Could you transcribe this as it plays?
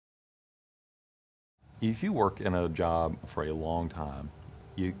If you work in a job for a long time,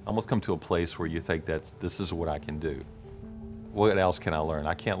 you almost come to a place where you think this is what I can do. What else can I learn?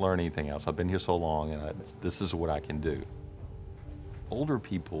 I can't learn anything else. I've been here so long and this is what I can do. Older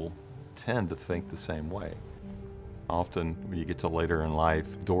people tend to think the same way. Often when you get to later in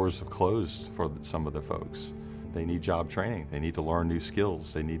life, doors have closed for some of the folks. They need job training. They need to learn new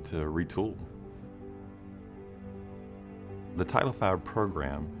skills. They need to retool. The Title V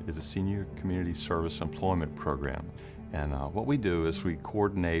program is a senior community service employment program. And what we do is we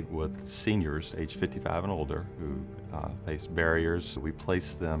coordinate with seniors age 55 and older who face barriers. We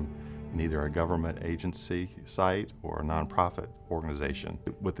place them in either a government agency site or a nonprofit organization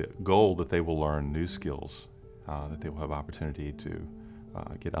with the goal that they will learn new skills, that they will have opportunity to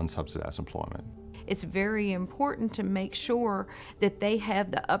get unsubsidized employment. It's very important to make sure that they have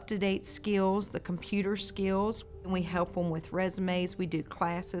the up-to-date skills, the computer skills. We help them with resumes. We do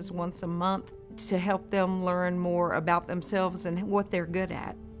classes once a month to help them learn more about themselves and what they're good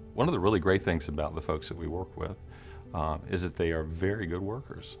at. One of the really great things about the folks that we work with is that they are very good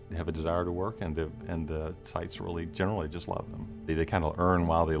workers. They have a desire to work, and the sites really generally just love them. They kind of earn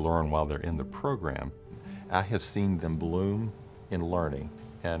while they learn while they're in the program. I have seen them bloom in learning.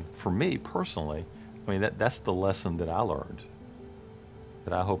 And for me personally, I mean, that's the lesson that I learned,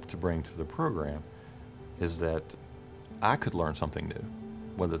 that I hope to bring to the program, is that I could learn something new,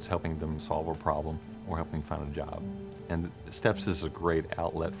 whether it's helping them solve a problem or helping find a job. And STEPS is a great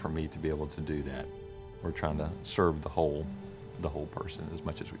outlet for me to be able to do that. We're trying to serve the whole person as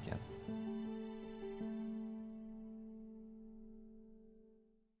much as we can.